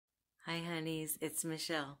Hi, honeys. It's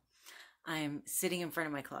Michelle. I'm sitting in front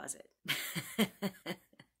of my closet.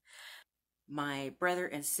 My brother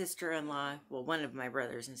and sister-in-law, well, one of my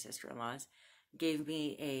brothers and sister-in-laws, gave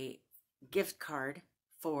me a gift card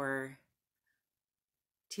for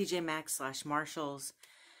TJ Maxx / Marshalls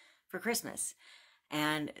for Christmas.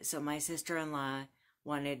 And so my sister-in-law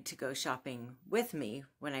wanted to go shopping with me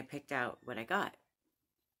when I picked out what I got.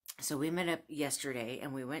 So we met up yesterday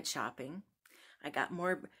and we went shopping. I got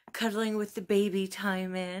more cuddling with the baby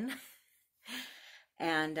time in.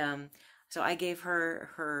 And so I gave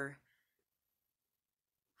her,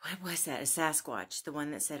 what was that? A Sasquatch, the one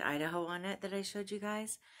that said Idaho on it that I showed you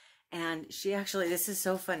guys. And she actually, this is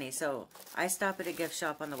so funny. So I stop at a gift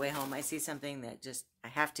shop on the way home. I see something that just, I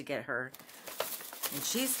have to get her. And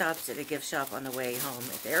she stops at a gift shop on the way home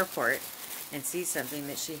at the airport and sees something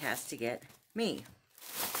that she has to get me.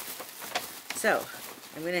 So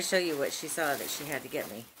I'm going to show you what she saw that she had to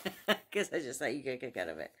get me. Because I just thought you get a kick out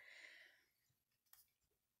of it.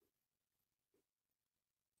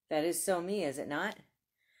 That is so me, is it not?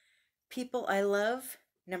 People I love.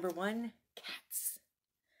 Number 1, cats.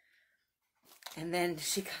 And then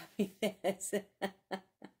she got me this.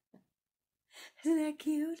 Isn't that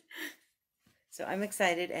cute? So I'm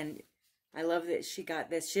excited, and I love that she got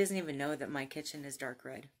this. She doesn't even know that my kitchen is dark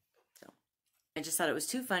red. So I just thought it was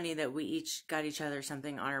too funny that we each got each other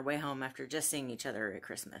something on our way home after just seeing each other at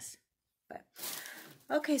Christmas. But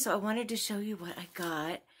okay, so I wanted to show you what I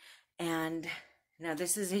got. And now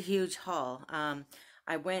this is a huge haul.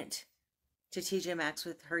 I went to TJ Maxx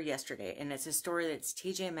with her yesterday, and it's a store that's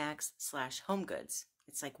TJ Maxx / Homegoods.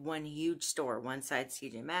 It's like one huge store. One side's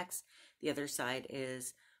TJ Maxx, the other side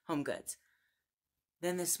is Homegoods.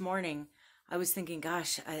 Then this morning, I was thinking,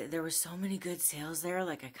 gosh, there were so many good sales there.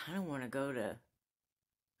 Like, I kind of want to go to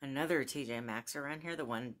another TJ Maxx around here, the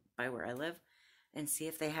one by where I live, and see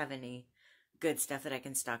if they have any good stuff that I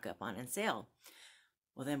can stock up on and sale.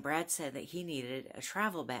 Well, then Brad said that he needed a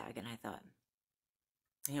travel bag, and I thought,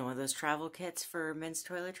 you know, one of those travel kits for men's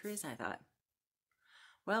toiletries. And I thought,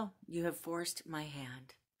 well, you have forced my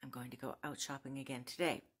hand. I'm going to go out shopping again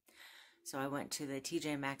today. So I went to the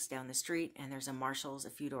TJ Maxx down the street, and there's a Marshalls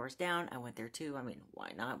a few doors down. I went there too. I mean,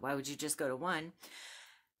 why not? Why would you just go to one?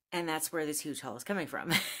 And that's where this huge haul is coming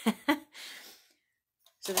from.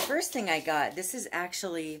 So the first thing I got, this is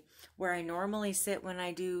actually where I normally sit when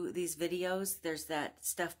I do these videos. There's that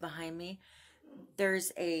stuff behind me.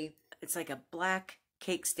 It's like a black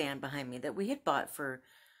cake stand behind me that we had bought for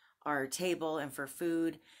our table and for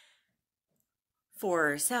food,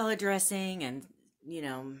 for salad dressing and, you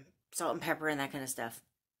know, salt and pepper and that kind of stuff.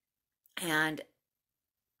 And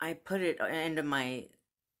I put it into my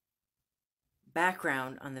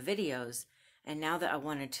background on the videos. And now that I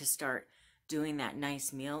wanted to start doing that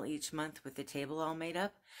nice meal each month with the table all made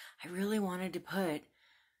up, I really wanted to put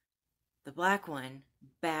the black one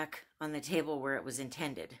back on the table where it was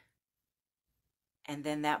intended. And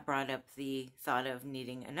then that brought up the thought of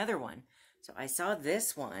needing another one. So I saw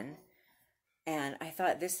this one, and I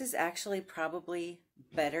thought this is actually probably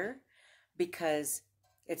better because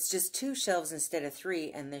it's just 2 shelves instead of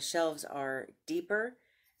 3, and the shelves are deeper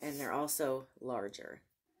and they're also larger.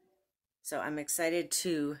 So I'm excited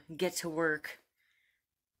to get to work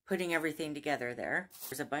putting everything together there.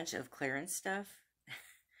 There's a bunch of clearance stuff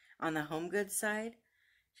on the Homegoods side.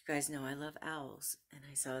 You guys know I love owls, and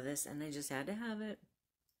I saw this and I just had to have it.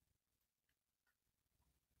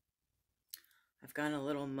 I've gone a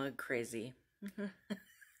little mug crazy.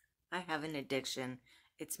 I have an addiction.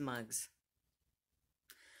 It's mugs.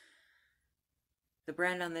 The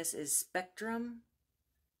brand on this is Spectrum,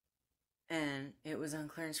 and it was on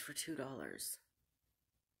clearance for $2. $2. I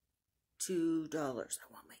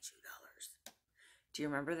want my $2. Do you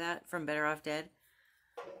remember that from Better Off Dead?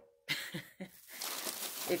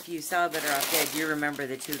 If you saw Better Off Dead, you remember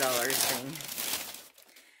the $2 thing.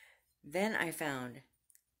 Then I found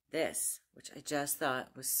this, which I just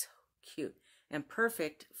thought was so cute and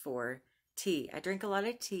perfect for tea. I drink a lot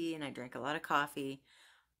of tea and I drink a lot of coffee,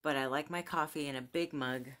 but I like my coffee in a big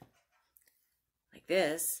mug like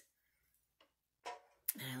this.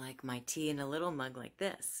 And I like my tea in a little mug like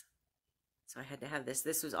this. So I had to have this.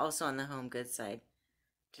 This was also on the Homegoods side.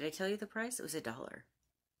 Did I tell you the price? It was $1.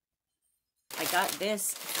 I got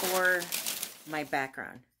this for my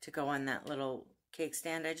background to go on that little cake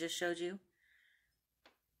stand I just showed you.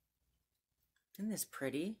 Isn't this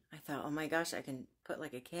pretty? I thought, oh my gosh, I can put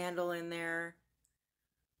like a candle in there.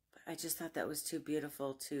 But I just thought that was too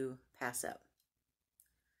beautiful to pass up.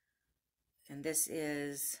 And this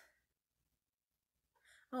is,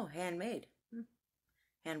 oh, handmade.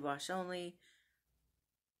 Hand wash only.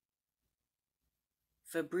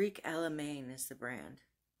 Fabrique Allemande is the brand.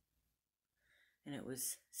 And it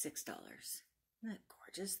was $6. Isn't that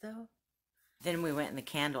gorgeous, though? Then we went in the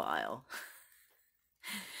candle aisle.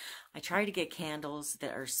 I try to get candles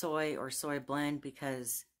that are soy or soy blend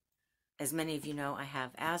because, as many of you know, I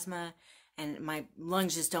have asthma and my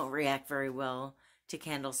lungs just don't react very well to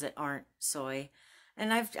candles that aren't soy.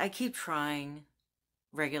 And I keep trying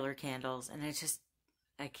regular candles and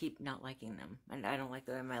I keep not liking them. And I don't like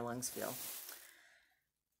the way my lungs feel.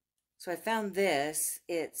 So I found this.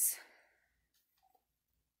 It's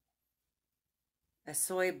a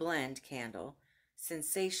soy blend candle.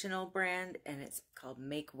 Sensational brand, and it's called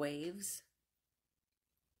Make Waves.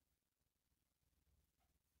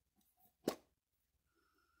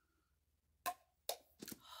 It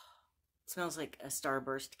smells like a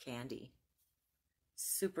Starburst candy.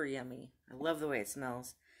 Super yummy. I love the way it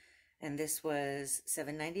smells. And this was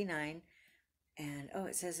 $7.99. And oh,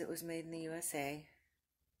 it says it was made in the USA.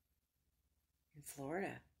 In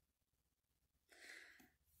Florida.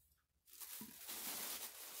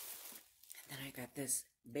 And then I got this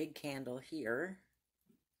big candle here.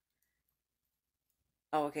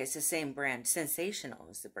 Oh, okay, it's the same brand. Sensational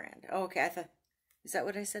is the brand. Oh, okay, I thought, is that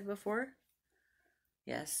what I said before?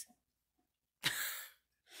 Yes.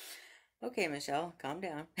 Okay, Michelle, calm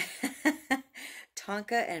down.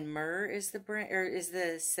 Tonka and Myrrh is the brand, or is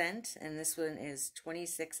the scent, and this one is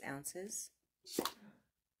 26 ounces.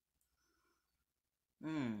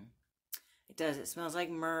 It does. It smells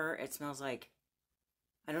like myrrh. It smells like,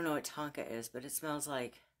 I don't know what Tonka is, but it smells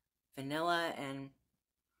like vanilla and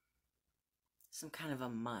some kind of a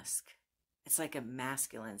musk. It's like a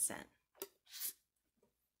masculine scent,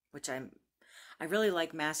 which I really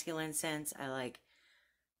like masculine scents. I like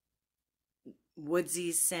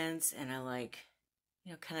woodsy scents, and I like,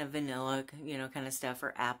 you know, kind of vanilla, you know, kind of stuff,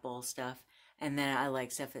 or apple stuff. And then I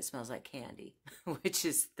like stuff that smells like candy, which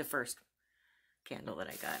is the first candle that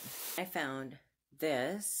I got. I found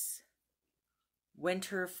this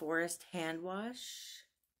Winter Forest hand wash.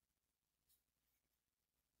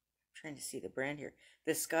 I'm trying to see the brand here.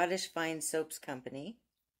 The Scottish Fine Soaps Company.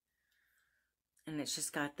 And it's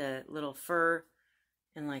just got the little fur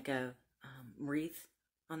and like a wreath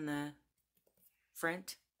on the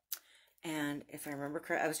front. And if I remember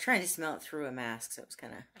correct, I was trying to smell it through a mask, so it was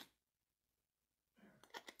kind of,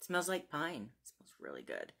 it smells like pine. It smells really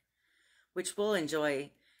good, which we'll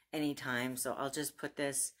enjoy anytime. So I'll just put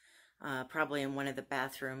this probably in one of the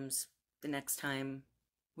bathrooms the next time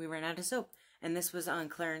we run out of soap. And this was on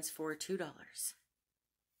clearance for $2.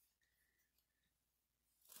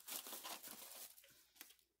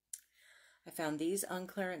 I found these on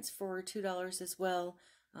clearance for $2 as well.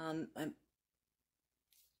 I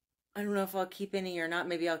don't know if I'll keep any or not.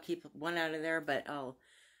 Maybe I'll keep one out of there, but I'll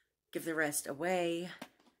give the rest away.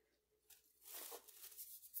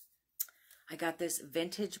 I got this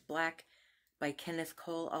Vintage Black by Kenneth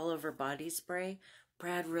Cole all over body spray.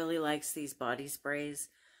 Brad really likes these body sprays,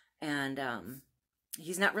 and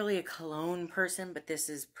he's not really a cologne person, but this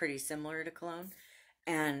is pretty similar to cologne,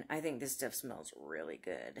 and I think this stuff smells really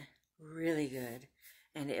good. Really good.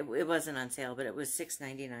 And it wasn't on sale, but it was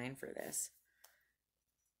 $6.99 for this.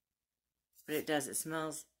 But it does, it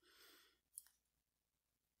smells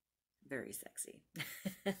very sexy.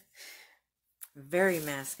 Very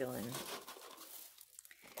masculine.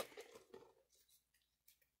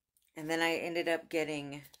 And then I ended up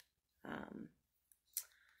getting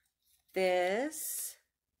this.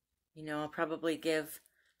 You know, I'll probably give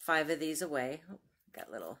 5 of these away. Oh,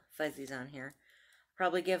 got little fuzzies on here.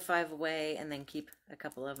 Probably give 5 away and then keep a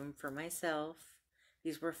couple of them for myself.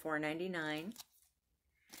 These were $4.99.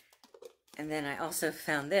 And then I also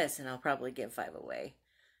found this, and I'll probably give 5 away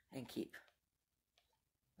and keep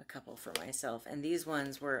a couple for myself. And these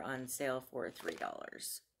ones were on sale for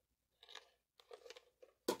 $3.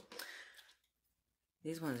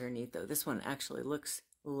 These ones are neat, though. This one actually looks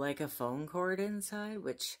like a phone cord inside,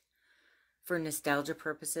 which, for nostalgia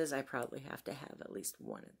purposes, I probably have to have at least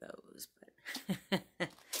one of those. But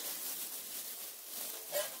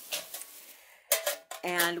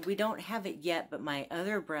and we don't have it yet, but my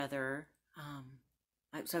other brother,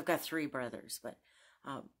 so I've got 3 brothers, but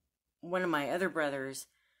one of my other brothers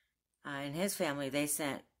and his family, they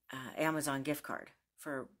sent Amazon gift card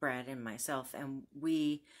for Brad and myself, and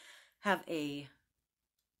we have a,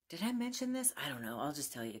 did I mention this? I don't know. I'll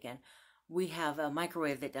just tell you again. We have a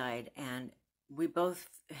microwave that died, and we both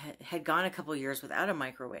had gone a couple years without a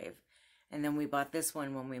microwave, and then we bought this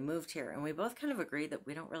one when we moved here, and we both kind of agreed that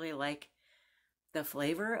we don't really like the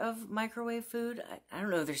flavor of microwave food. I don't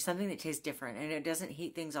know, there's something that tastes different, and it doesn't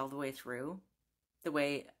heat things all the way through the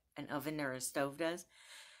way an oven or a stove does.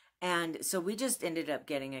 And so we just ended up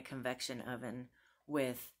getting a convection oven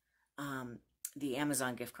with the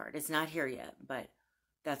Amazon gift card. It's not here yet, but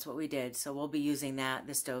that's what we did. So we'll be using that,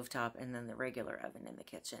 the stovetop, and then the regular oven in the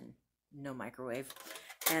kitchen. No microwave.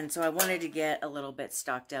 And so I wanted to get a little bit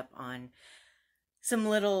stocked up on some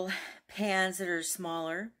little pans that are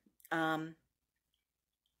smaller.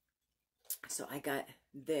 So I got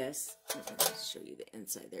this. Let me show you the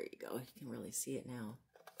inside. There you go. You can really see it now.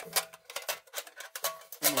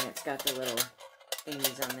 And then it's got the little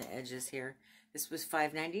thingies on the edges here. This was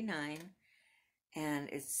 $5.99, and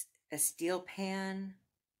it's a steel pan,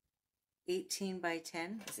 18 by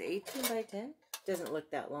 10. Is it 18 by 10? Doesn't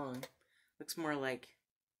look that long. Looks more like,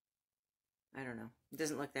 I don't know. It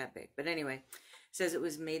doesn't look that big. But anyway, it says it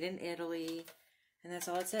was made in Italy, and that's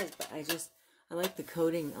all it says. But I like the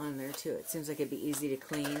coating on there too. It seems like it'd be easy to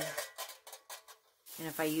clean. And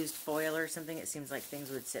if I used foil or something, it seems like things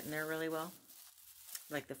would sit in there really well.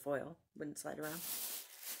 Like the foil wouldn't slide around.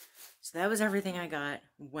 So that was everything I got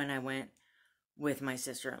when I went with my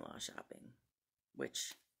sister-in-law shopping,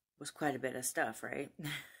 which was quite a bit of stuff, right?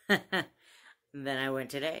 Then I went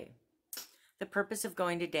today. The purpose of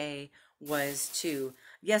going today was to,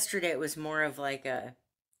 yesterday it was more of like a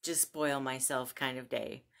just spoil myself kind of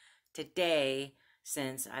day. Today,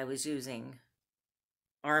 since I was using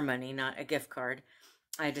our money, not a gift card,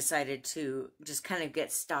 I decided to just kind of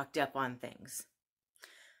get stocked up on things.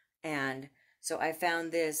 And so I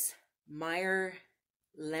found this Meyer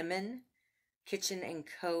Lemon Kitchen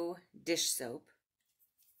 & Co. dish soap.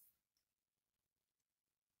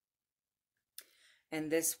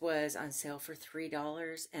 And this was on sale for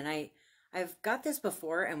 $3. And I've got this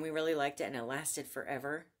before, and we really liked it, and it lasted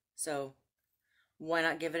forever. So why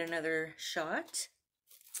not give it another shot?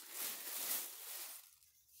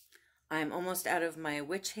 I'm almost out of my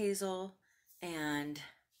witch hazel, and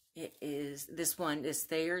this one, this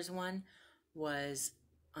Thayer's one, was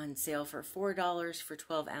on sale for $4 for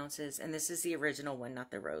 12 ounces. And this is the original one,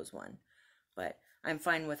 not the rose one. But I'm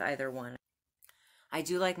fine with either one. I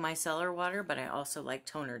do like micellar water, but I also like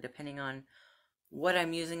toner, depending on what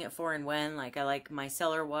I'm using it for and when. Like, I like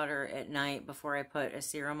micellar water at night before I put a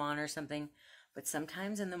serum on or something. But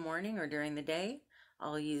sometimes in the morning or during the day,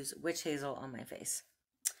 I'll use witch hazel on my face.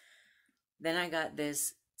 Then I got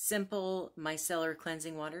this simple micellar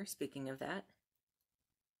cleansing water, speaking of that.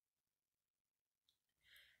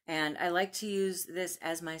 And I like to use this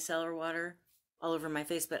as micellar water all over my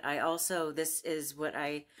face, but I also, this is what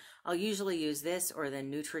I'll usually use this or the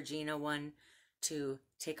Neutrogena one to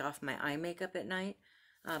take off my eye makeup at night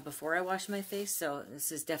before I wash my face. So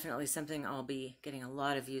this is definitely something I'll be getting a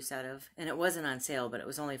lot of use out of. And it wasn't on sale, but it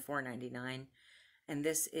was only $4.99. And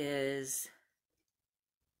this is,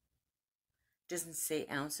 doesn't say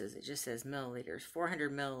ounces, it just says milliliters,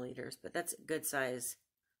 400 milliliters, but that's a good size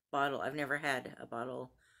bottle. I've never had a bottle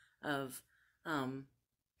of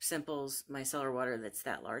Simple's micellar water that's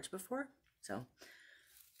that large before, so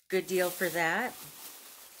good deal for that.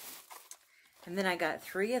 And then I got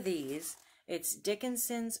 3 of these. It's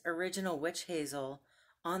Dickinson's Original Witch Hazel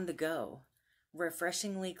on the go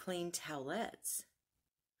refreshingly clean towelettes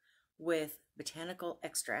with botanical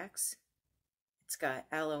extracts. It's got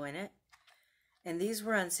aloe in it. And these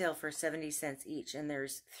were on sale for 70 cents each. And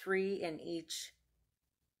there's 3 in each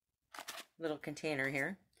little container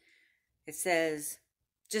here. It says,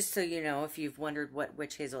 just so you know, if you've wondered what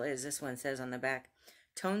witch hazel is, this one says on the back,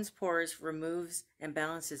 tones pores, removes and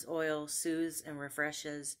balances oil, soothes and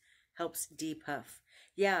refreshes, helps depuff.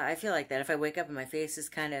 Yeah, I feel like that. If I wake up and my face is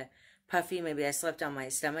kind of puffy, maybe I slept on my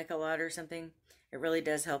stomach a lot or something, it really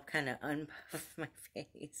does help kind of unpuff my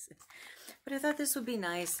face. But I thought this would be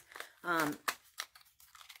nice.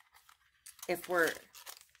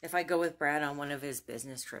 If I go with Brad on one of his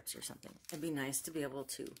business trips or something, it'd be nice to be able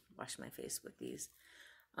to wash my face with these.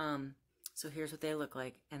 So here's what they look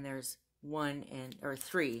like, and there's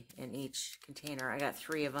 3 in each container. I got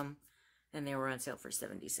 3 of them, and they were on sale for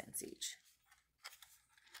 70 cents each.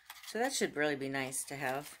 So that should really be nice to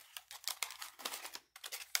have.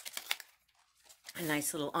 A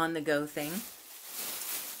nice little on-the-go thing.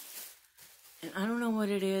 And I don't know what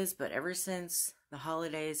it is, but ever since the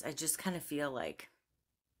holidays, I just kind of feel like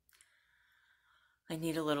I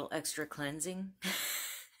need a little extra cleansing.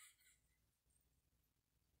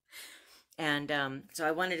 And so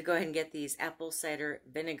I wanted to go ahead and get these apple cider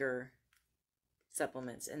vinegar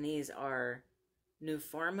supplements. And these are New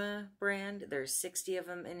Pharma brand. There's 60 of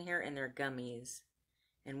them in here, and they're gummies.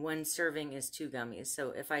 And 1 serving is 2 gummies.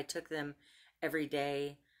 So if I took them every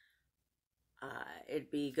day,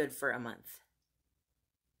 it'd be good for a month.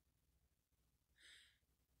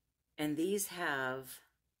 And these have,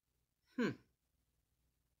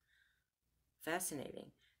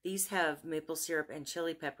 Fascinating. These have maple syrup and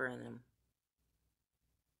chili pepper in them.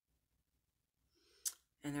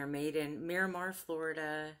 And they're made in Miramar,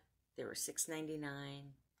 Florida. They were $6.99.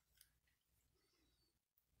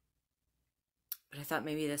 But I thought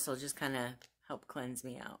maybe this will just kind of help cleanse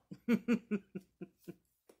me out.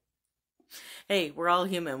 Hey, we're all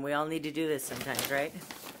human. We all need to do this sometimes, right?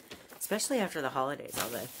 Especially after the holidays, all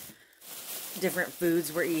the different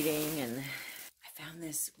foods we're eating. And I found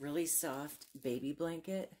this really soft baby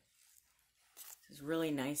blanket. This is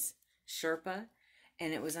really nice Sherpa.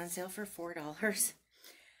 And it was on sale for $4.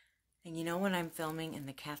 And you know when I'm filming and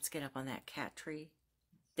the cats get up on that cat tree?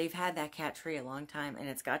 They've had that cat tree a long time, and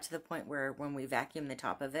it's got to the point where when we vacuum the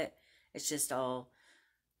top of it, it's just all,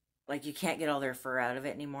 like, you can't get all their fur out of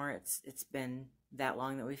it anymore. It's been that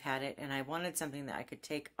long that we've had it, and I wanted something that I could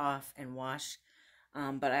take off and wash,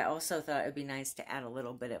 but I also thought it would be nice to add a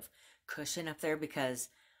little bit of cushion up there, because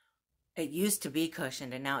it used to be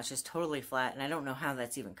cushioned, and now it's just totally flat, and I don't know how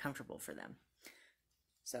that's even comfortable for them.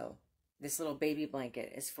 So this little baby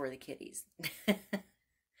blanket is for the kitties.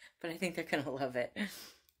 But I think they're going to love it.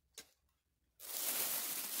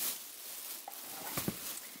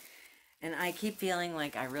 And I keep feeling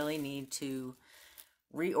like I really need to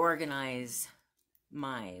reorganize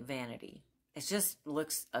my vanity. It just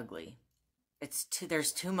looks ugly.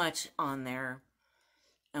 There's too much on there.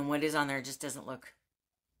 And what is on there just doesn't look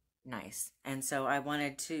nice. And so I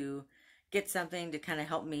wanted to get something to kind of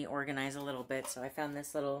help me organize a little bit. So I found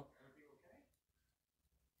this little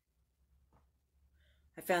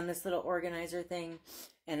organizer thing,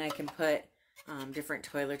 and I can put different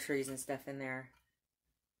toiletries and stuff in there,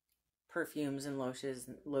 perfumes and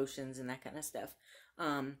lotions and that kind of stuff.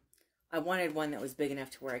 I wanted one that was big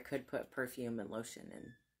enough to where I could put perfume and lotion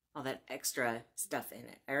and all that extra stuff in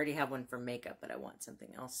it. I already have one for makeup, but I want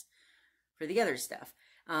something else for the other stuff.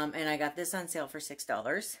 And I got this on sale for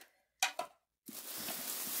 $6.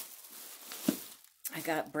 I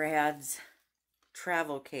got Brad's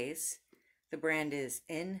travel case. The brand is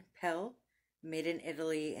N Rainbow Blvd, made in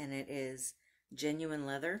Italy, and it is genuine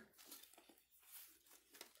leather.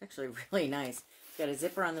 It's actually really nice. It's got a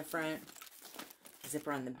zipper on the front, a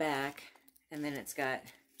zipper on the back, and then it's got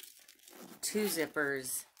two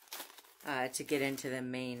zippers to get into the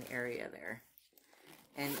main area there.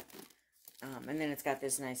 And then it's got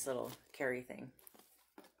this nice little carry thing.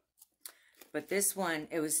 But this one,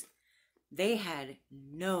 they had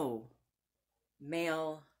no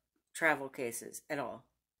male travel cases at all.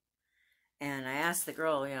 And I asked the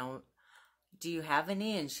girl, do you have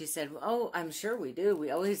any? And she said, oh, I'm sure we do. We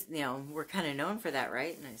always, we're kind of known for that,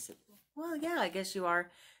 right? And I said, well, yeah, I guess you are.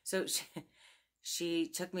 So she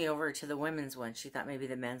took me over to the women's one. She thought maybe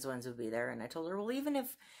the men's ones would be there. And I told her, well, even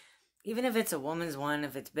if it's a woman's one,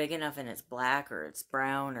 if it's big enough and it's black or it's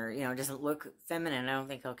brown or, doesn't look feminine, I don't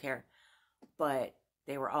think he'll care. But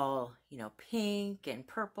they were all, pink and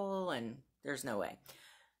purple, and there's no way.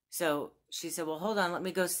 So she said, well, hold on, let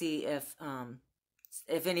me go see if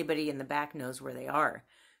anybody in the back knows where they are.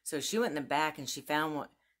 So she went in the back and she found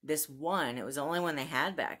this one. It was the only one they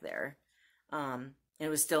had back there. And it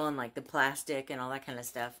was still in like the plastic and all that kind of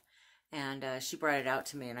stuff. And she brought it out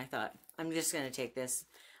to me, and I thought, I'm just going to take this.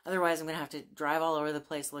 Otherwise, I'm going to have to drive all over the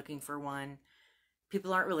place looking for one.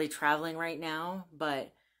 People aren't really traveling right now,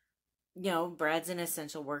 but Brad's an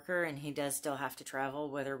essential worker, and he does still have to travel,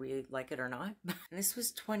 whether we like it or not. And this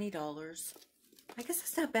was $20. I guess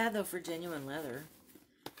that's not bad, though, for genuine leather.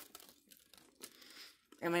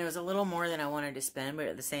 I mean, it was a little more than I wanted to spend, but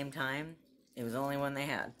at the same time, it was the only one they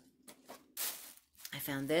had. I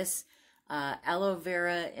found this aloe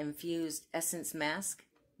vera infused essence mask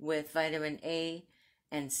with vitamin A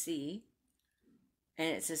and C. And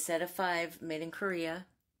it's a set of 5, made in Korea.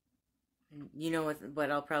 You know what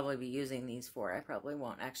I'll probably be using these for. I probably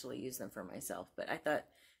won't actually use them for myself, but I thought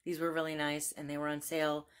these were really nice, and they were on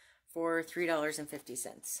sale for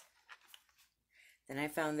 $3.50. Then I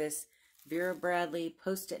found this Vera Bradley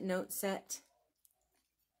Post-it note set.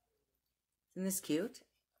 Isn't this cute?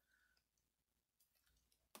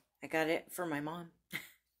 I got it for my mom.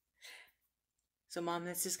 So, Mom,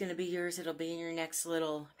 this is going to be yours. It'll be in your next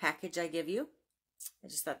little package I give you. I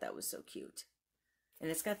just thought that was so cute.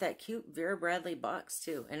 And it's got that cute Vera Bradley box,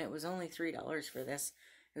 too. And it was only $3 for this.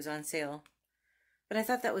 It was on sale. But I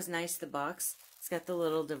thought that was nice, the box. It's got the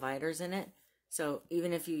little dividers in it. So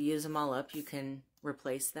even if you use them all up, you can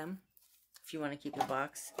replace them if you want to keep the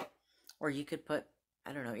box. Or you could put,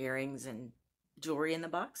 I don't know, earrings and jewelry in the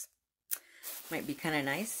box. Might be kind of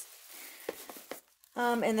nice.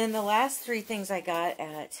 And then the last 3 things I got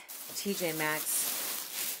at TJ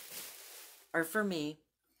Maxx are for me.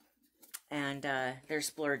 And they're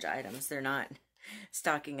splurge items. They're not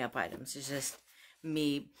stocking up items. It's just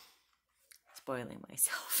me spoiling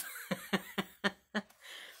myself.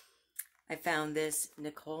 I found this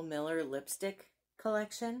Nicole Miller lipstick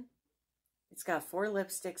collection. It's got 4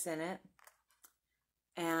 lipsticks in it.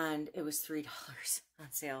 And it was $3 on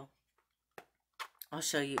sale. I'll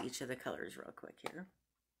show you each of the colors real quick here.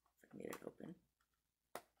 If I can get it open.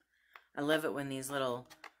 I love it when these little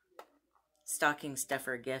stocking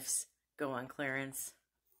stuffer gifts go on clearance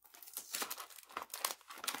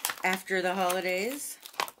after the holidays.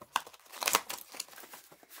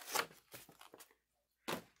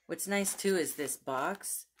 What's nice too is this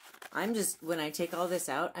box. When I take all this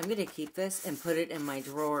out, I'm going to keep this and put it in my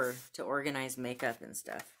drawer to organize makeup and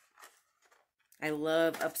stuff. I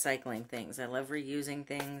love upcycling things. I love reusing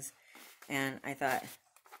things. And I thought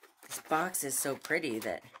this box is so pretty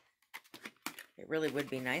that it really would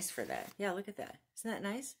be nice for that. Yeah, look at that. Isn't that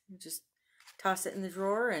nice? You just toss it in the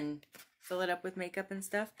drawer and fill it up with makeup and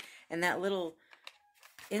stuff. And that little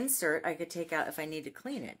insert I could take out if I need to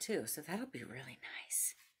clean it too. So that'll be really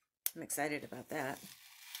nice. I'm excited about that.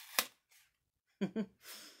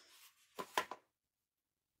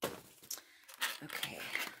 Okay,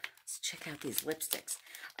 let's check out these lipsticks.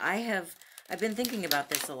 I've been thinking about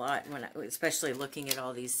this a lot, especially looking at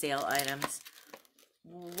all these sale items.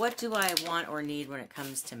 What do I want or need when it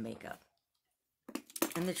comes to makeup?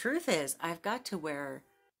 And the truth is, I've got to where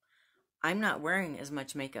I'm not wearing as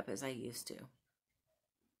much makeup as I used to.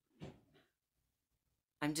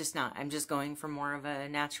 I'm just not. I'm just going for more of a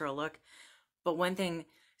natural look. But one thing,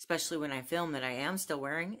 especially when I film, that I am still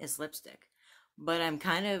wearing is lipstick. But I'm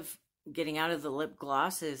kind of getting out of the lip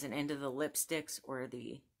glosses and into the lipsticks, or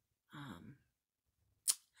the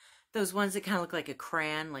those ones that kind of look like a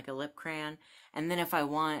crayon, like a lip crayon. And then if I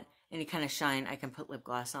want any kind of shine, I can put lip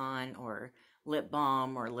gloss on, or lip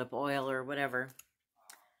balm, or lip oil, or whatever.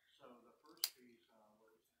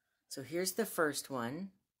 So here's the first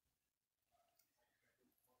one.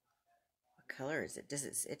 What color is it?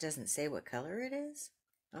 It doesn't say what color it is?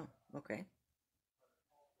 Oh, okay.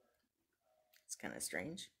 It's kind of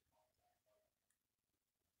strange.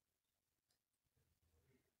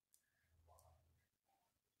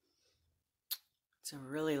 It's a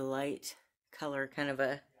really light color, kind of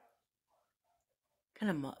a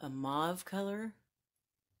mauve color.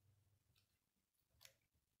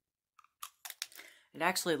 It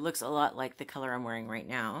actually looks a lot like the color I'm wearing right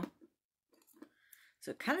now.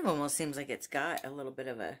 So it kind of almost seems like it's got a little bit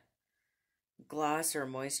of a gloss or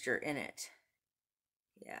moisture in it.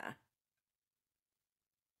 Yeah.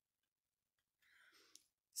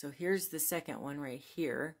 So here's the second one right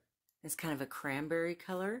here. It's kind of a cranberry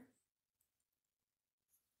color.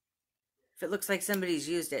 If it looks like somebody's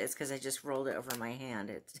used it, it's because I just rolled it over my hand.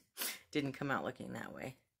 It didn't come out looking that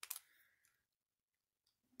way.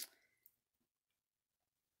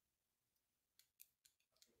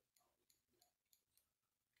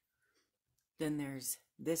 Then there's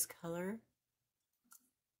this color.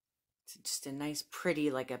 It's just a nice, pretty,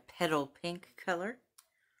 like a petal pink color.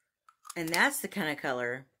 And that's the kind of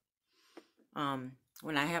color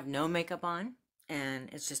when I have no makeup on and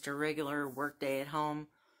it's just a regular work day at home,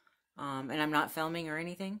 and I'm not filming or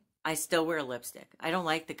anything, I still wear lipstick. I don't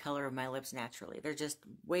like the color of my lips naturally. They're just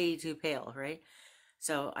way too pale, right?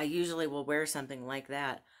 So I usually will wear something like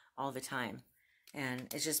that all the time.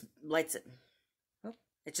 And it just lights it. Oh,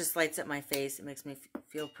 it just lights up my face. It makes me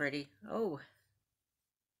feel pretty. Oh.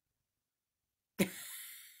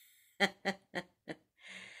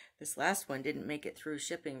 This last one didn't make it through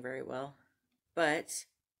shipping very well. But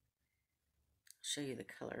I'll show you the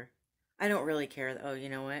color. I don't really care. Oh, you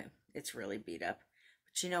know what? It's really beat up.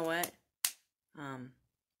 But you know what?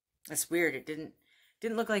 That's weird. It didn't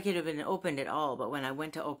look like it had been opened at all. But when I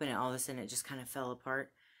went to open it, all of a sudden it just kind of fell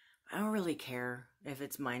apart. I don't really care if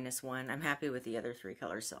it's -1. I'm happy with the other 3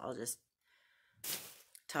 colors, so I'll just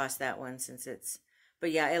toss that one since it's...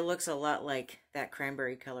 But yeah, it looks a lot like that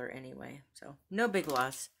cranberry color anyway. So no big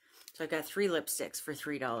loss. So I got 3 lipsticks for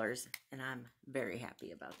 $3, and I'm very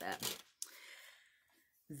happy about that.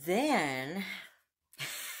 Then,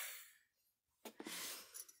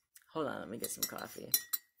 hold on, let me get some coffee.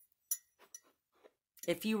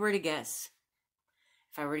 If you were to guess,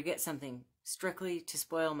 if I were to get something strictly to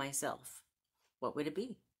spoil myself, what would it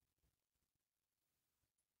be?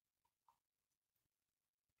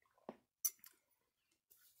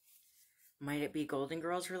 Might it be Golden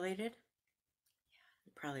Girls related? Yeah,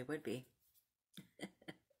 it probably would be.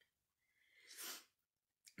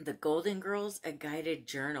 The Golden Girls, a guided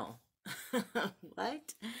journal.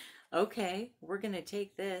 What? Okay, we're going to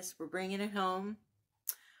take this. We're bringing it home.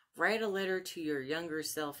 Write a letter to your younger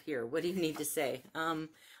self here. What do you need to say? I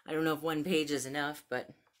don't know if one page is enough, but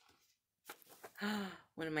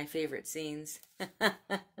one of my favorite scenes.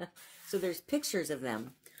 So there's pictures of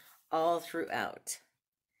them all throughout.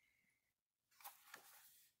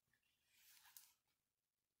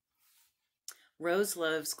 Rose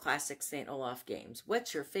loves classic St. Olaf games.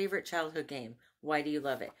 What's your favorite childhood game? Why do you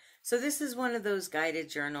love it? So this is one of those guided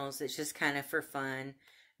journals that's just kind of for fun.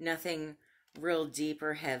 Nothing real deep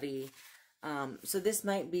or heavy. So this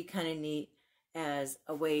might be kind of neat as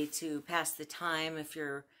a way to pass the time if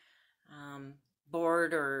you're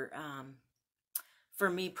bored, or for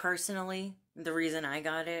me personally, the reason I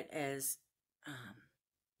got it is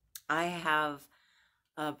I have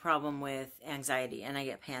a problem with anxiety and I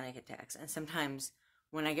get panic attacks, and sometimes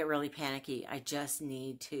when I get really panicky I just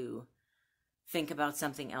need to think about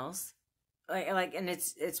something else, and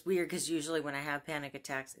it's weird because usually when I have panic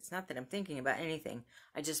attacks, it's not that I'm thinking about anything,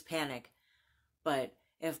 I just panic. But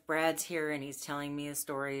if Brad's here and he's telling me a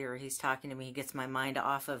story or he's talking to me, he gets my mind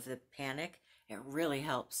off of the panic. It really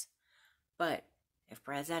helps. But if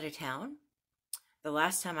Brad's out of town, the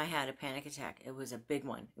last time I had a panic attack, it was a big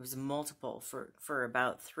one. It was multiple for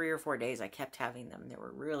about 3 or 4 days. I kept having them. They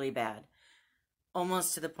were really bad.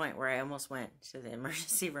 Almost to the point where I almost went to the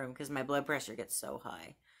emergency room because my blood pressure gets so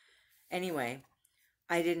high. Anyway,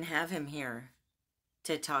 I didn't have him here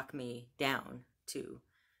to talk me down, to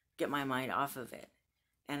get my mind off of it.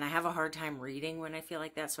 And I have a hard time reading when I feel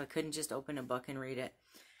like that, so I couldn't just open a book and read it.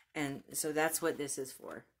 And so that's what this is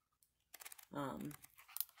for.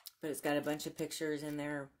 But it's got a bunch of pictures in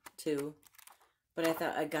there too. But I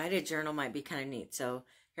thought a guided journal might be kind of neat. So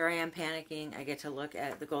here I am panicking. I get to look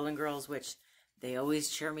at the Golden Girls, which they always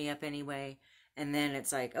cheer me up anyway. And then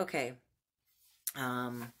it's like, okay,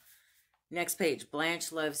 next page.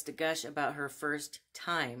 Blanche loves to gush about her first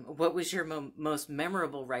time. What was your most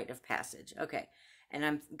memorable rite of passage? Okay, and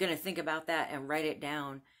I'm going to think about that and write it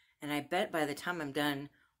down. And I bet by the time I'm done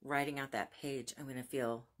writing out that page, I'm going to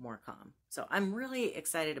feel more calm. So I'm really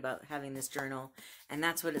excited about having this journal, and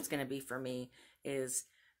that's what it's going to be for me, is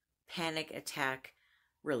panic attack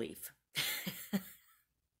relief.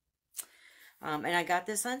 And I got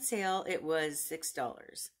this on sale. It was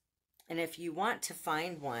 $6. And if you want to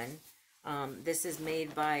find one, this is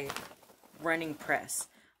made by Running Press.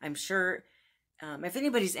 I'm sure if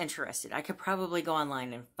anybody's interested, I could probably go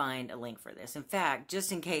online and find a link for this. In fact,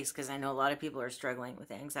 just in case, because I know a lot of people are struggling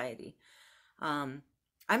with anxiety, I'm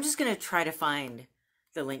just going to try to find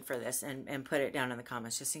the link for this and put it down in the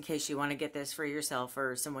comments, just in case you want to get this for yourself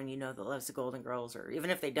or someone you know that loves the Golden Girls, or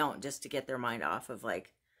even if they don't, just to get their mind off of,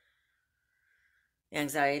 like,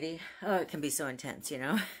 anxiety. Oh, it can be so intense, you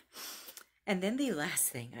know? And then the last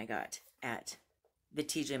thing I got at the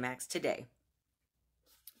TJ Maxx today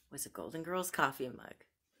was a Golden Girls coffee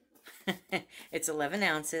mug. It's 11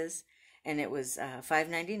 ounces, and it was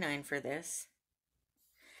 $5.99 for this.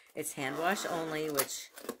 It's hand wash only, which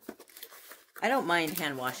I don't mind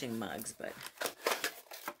hand washing mugs, but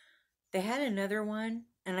they had another one,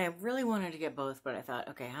 and I really wanted to get both, but I thought,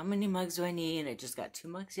 okay, how many mugs do I need? I just got 2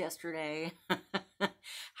 mugs yesterday.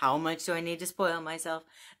 How much do I need to spoil myself?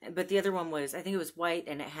 But the other one was, I think it was white,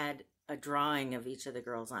 and it had a drawing of each of the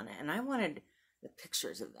girls on it, and I wanted the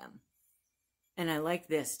pictures of them. And I like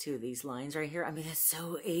this too, these lines right here. I mean, it's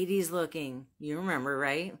so 80s looking. You remember,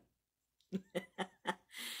 right?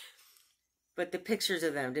 But the pictures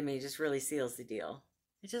of them, to me, just really seals the deal.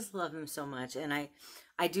 I just love them so much. And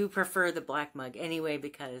I do prefer the black mug anyway,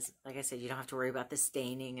 because, like I said, you don't have to worry about the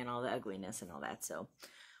staining and all the ugliness and all that. So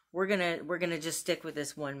we're gonna just stick with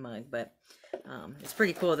this one mug. But it's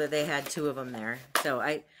pretty cool that they had 2 of them there. So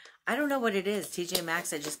I don't know what it is. TJ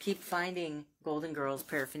Maxx, I just keep finding Golden Girls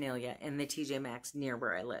paraphernalia in the TJ Maxx near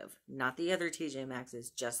where I live. Not the other TJ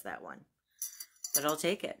Maxxes, just that one. But I'll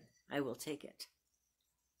take it. I will take it.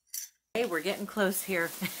 Hey, we're getting close here.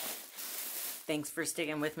 Thanks for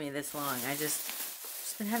sticking with me this long. I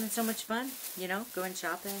just been having so much fun, you know, going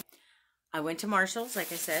shopping. I went to Marshall's,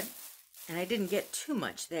 like I said, and I didn't get too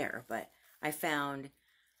much there, but I found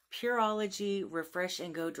Pureology Refresh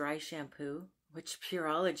and Go Dry Shampoo, which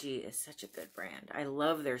Pureology is such a good brand. I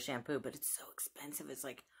love their shampoo, but it's so expensive. It's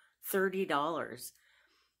like $30.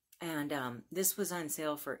 And this was on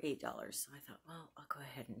sale for $8. So I thought, well, I'll go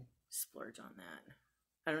ahead and splurge on that.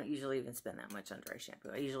 I don't usually even spend that much on dry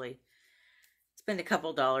shampoo. I usually spend a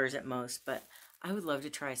couple dollars at most, but I would love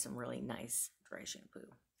to try some really nice dry shampoo.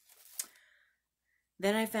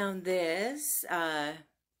 Then I found this hand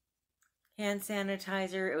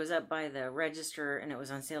sanitizer. It was up by the register, and it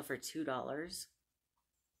was on sale for $2.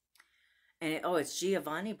 And oh, it's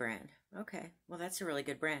Giovanni brand. Okay, well, that's a really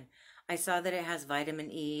good brand. I saw that it has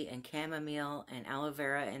vitamin E and chamomile and aloe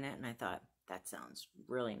vera in it, and I thought, that sounds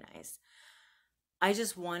really nice. I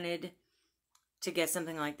just wanted to get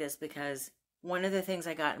something like this because one of the things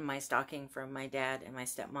I got in my stocking from my dad and my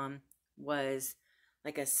stepmom was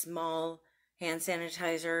like a small hand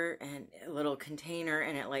sanitizer and a little container,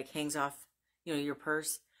 and it like hangs off, you know, your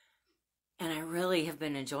purse. And I really have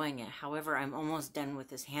been enjoying it. However, I'm almost done with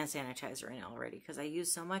this hand sanitizer in already because I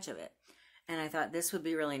use so much of it. And I thought this would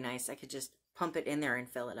be really nice. I could just pump it in there and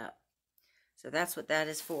fill it up. So that's what that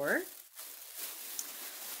is for.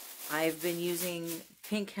 I've been using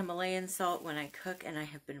pink Himalayan salt when I cook, and I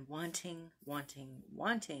have been wanting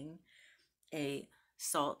a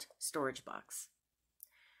salt storage box.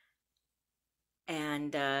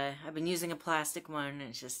 And I've been using a plastic one, and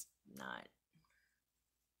it's just not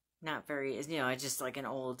very, you know, it's just like an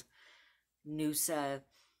old Noosa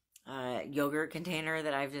yogurt container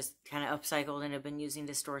that I've just kind of upcycled and have been using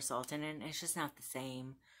to store salt in, and it's just not the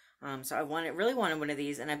same. So I really wanted one of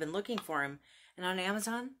these, and I've been looking for them. And on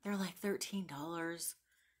Amazon, they're like $13.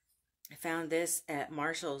 I found this at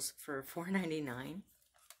Marshall's for $4.99.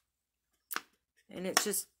 And it's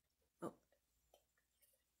just, oh,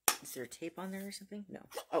 is there tape on there or something? No.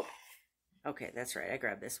 Oh, okay, that's right. I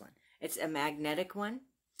grabbed this one. It's a magnetic one,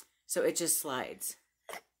 so it just slides.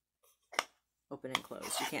 Open and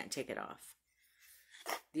close. You can't take it off.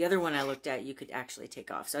 The other one I looked at, you could actually take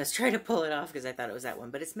off. So I was trying to pull it off because I thought it was that one.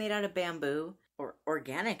 But it's made out of bamboo, or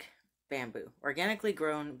organic bamboo. Organically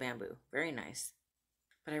grown bamboo. Very nice.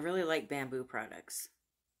 But I really like bamboo products.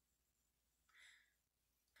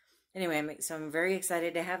 Anyway, so I'm very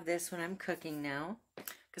excited to have this when I'm cooking now.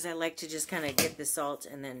 Because I like to just kind of get the salt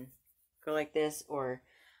and then go like this. Or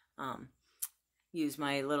use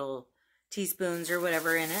my little teaspoons or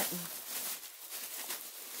whatever in it.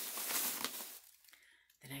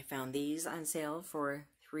 Then I found these on sale for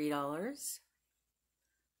 $3.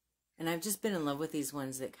 And I've just been in love with these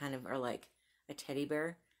ones that kind of are like a teddy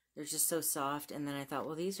bear. They're just so soft. And then I thought,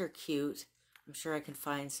 well, these are cute. I'm sure I can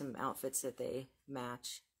find some outfits that they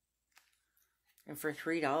match. And for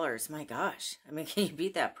 $3, my gosh. I mean, can you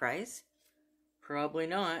beat that price? Probably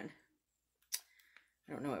not.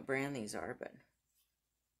 I don't know what brand these are, but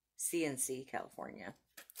CNC, California.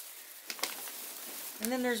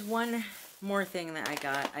 And then there's one more thing that I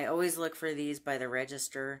got. I always look for these by the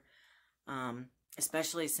register,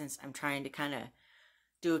 especially since I'm trying to kind of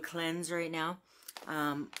do a cleanse right now.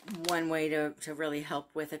 One way to really help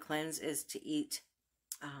with a cleanse is to eat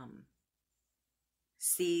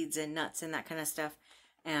seeds and nuts and that kind of stuff.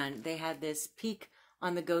 And they had this Peak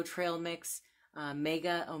on the Go trail mix,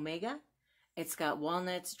 Mega Omega. It's got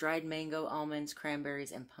walnuts, dried mango, almonds,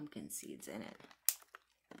 cranberries, and pumpkin seeds in it.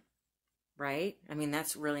 Right? I mean,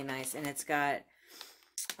 that's really nice. And it's got,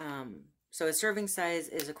 so a serving size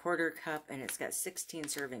is a 1/4 cup, and it's got 16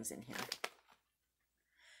 servings in here.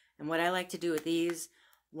 And what I like to do with these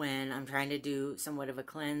when I'm trying to do somewhat of a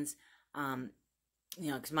cleanse, you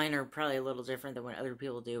know, because mine are probably a little different than what other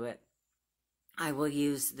people do it. I will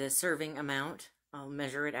use the serving amount. I'll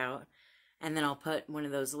measure it out. And then I'll put one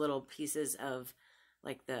of those little pieces of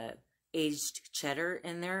like the aged cheddar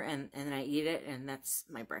in there. And then I eat it. And that's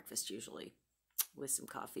my breakfast usually with some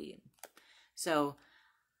coffee. So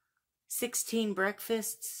 16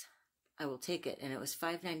 breakfasts, I will take it. And it was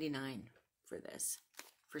 $5.99 for this.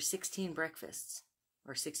 For 16 breakfasts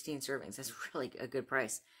or 16 servings. That's really a good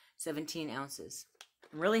price. 17 ounces.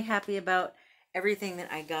 I'm really happy about everything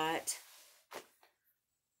that I got.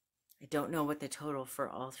 I don't know what the total for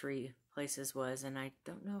all 3 places was, and I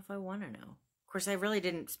don't know if I want to know. Of course, I really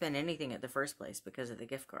didn't spend anything at the first place because of the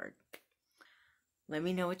gift card. Let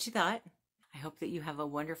me know what you thought. I hope that you have a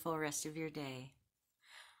wonderful rest of your day.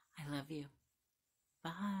 I love you.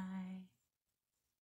 Bye.